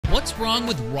What's wrong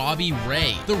with Robbie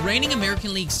Ray? The reigning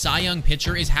American League Cy Young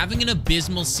pitcher is having an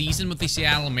abysmal season with the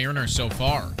Seattle Mariners so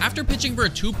far. After pitching for a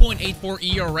 2.84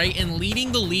 ERA and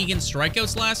leading the league in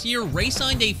strikeouts last year, Ray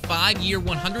signed a 5-year,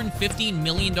 $115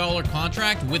 million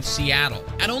contract with Seattle.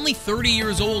 At only 30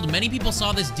 years old, many people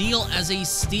saw this deal as a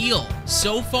steal.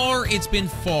 So far, it's been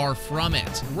far from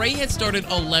it. Ray had started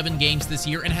 11 games this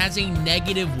year and has a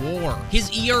negative WAR.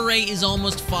 His ERA is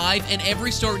almost 5, and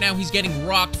every start now he's getting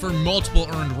rocked for multiple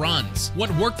earned runs. What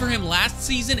worked for him last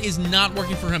season is not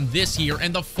working for him this year,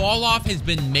 and the fall off has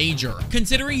been major.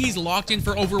 Considering he's locked in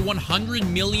for over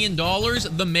 $100 million,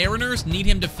 the Mariners need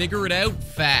him to figure it out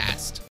fast.